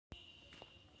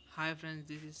Hi friends,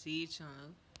 this is C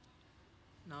channel.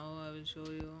 Now I will show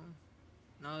you.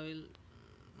 Now I will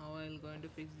going to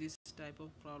fix this type of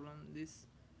problem. This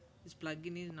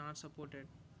plugin is not supported.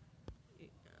 I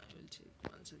will check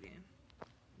once again.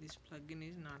 This plugin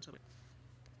is not supported.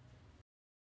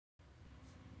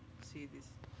 See this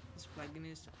plugin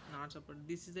is not supported.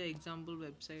 This is the example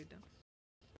website.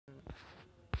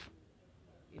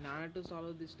 In order to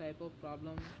solve this type of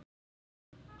problem,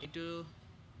 you need to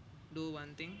do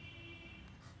one thing.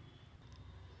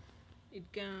 It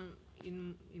can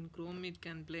in Chrome it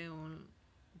can play on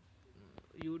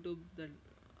YouTube that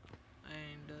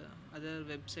and other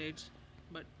websites,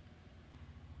 but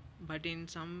in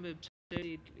some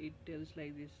website it tells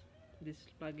like this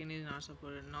plugin is not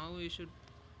supported. Now you should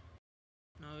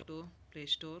to Play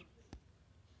Store,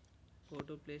 go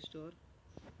to Play Store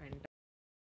and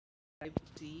type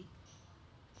C,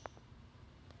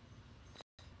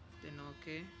 then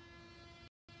OK,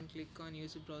 and click on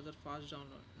UC browser fast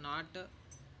download, not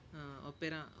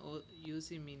Opera or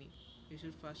UC Mini. You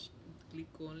should first click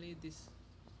only this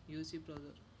UC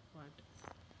browser, what,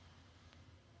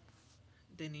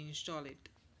 then install it.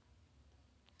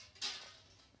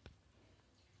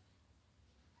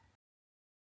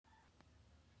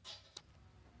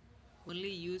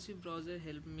 Only UC browser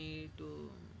helped me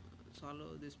to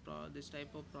solve this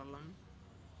type of problem.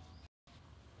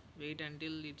 Wait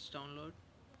until it's download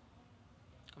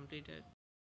completed.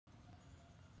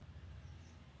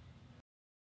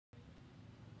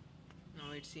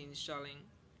 Now it's installing.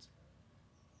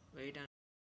 Wait until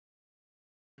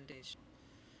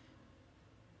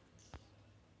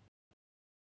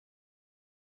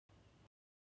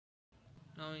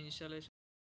now installation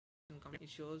complete. It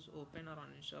shows open or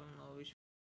uninstall. Now we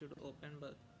should open,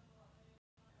 but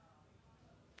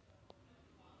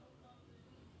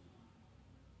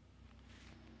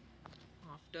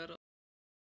after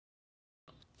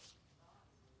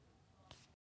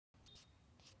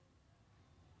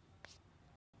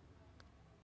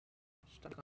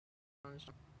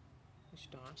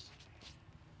starts,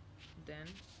 then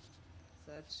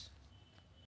search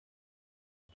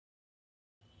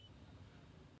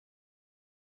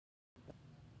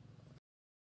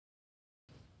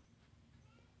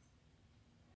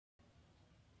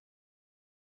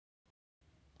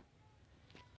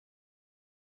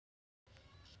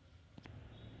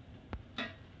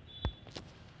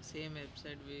same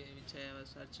website which I have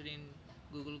searched in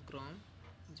Google Chrome,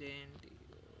 JNT.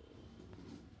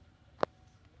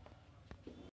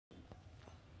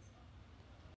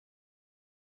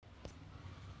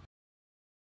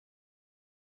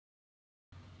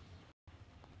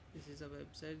 This is a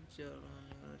website Journal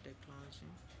Technology.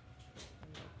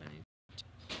 Open it.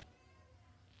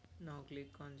 Now click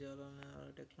on Journal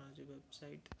Technology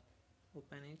website.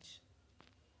 Open it.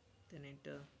 Then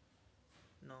enter.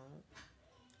 Now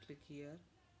click here.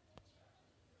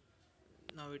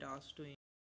 Now it asks to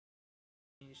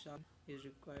install is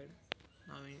required.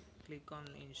 Now we click on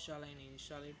install and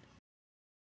install it.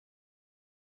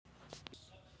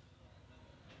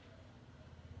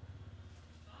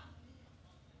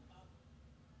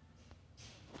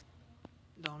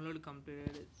 Download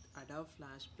completed. Adobe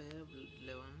Flash Player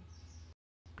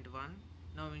 11.1.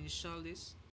 Now install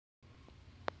this.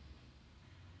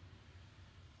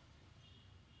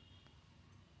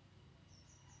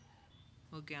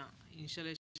 Okay,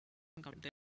 installation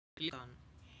completed. Click on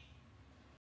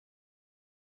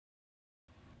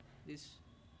this.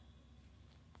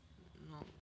 No.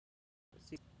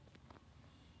 See.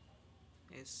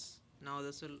 Yes. Now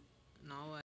this will.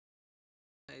 Now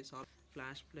I saw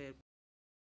Flash Player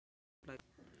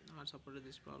not supported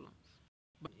this problem.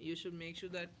 But you should make sure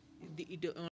that it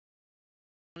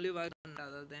only works on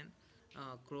other than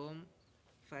Chrome,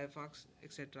 Firefox,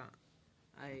 etc.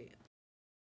 I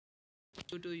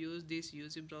you to use this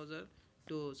UC browser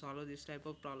to solve this type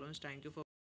of problems. Thank you for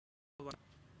watching,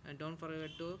 and don't forget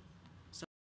to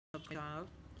subscribe channel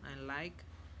and like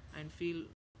and feel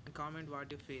and comment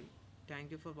what you feel.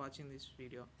 Thank you for watching this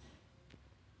video.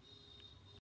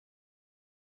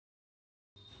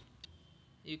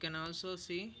 You can also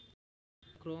see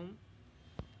Chrome.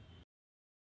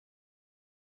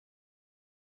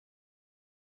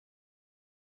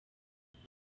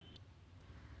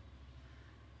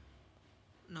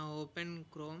 Now open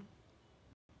Chrome.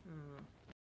 Uh,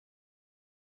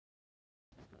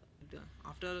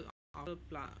 after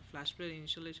Flash Player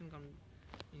installation,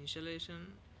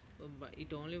 but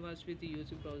it only works with the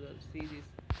UC browser. See this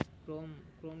Chrome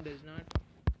does not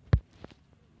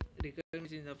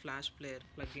recognize in the Flash Player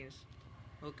plugins.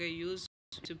 Okay, use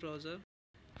UC browser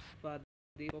for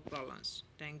the problems.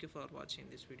 Thank you for watching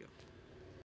this video.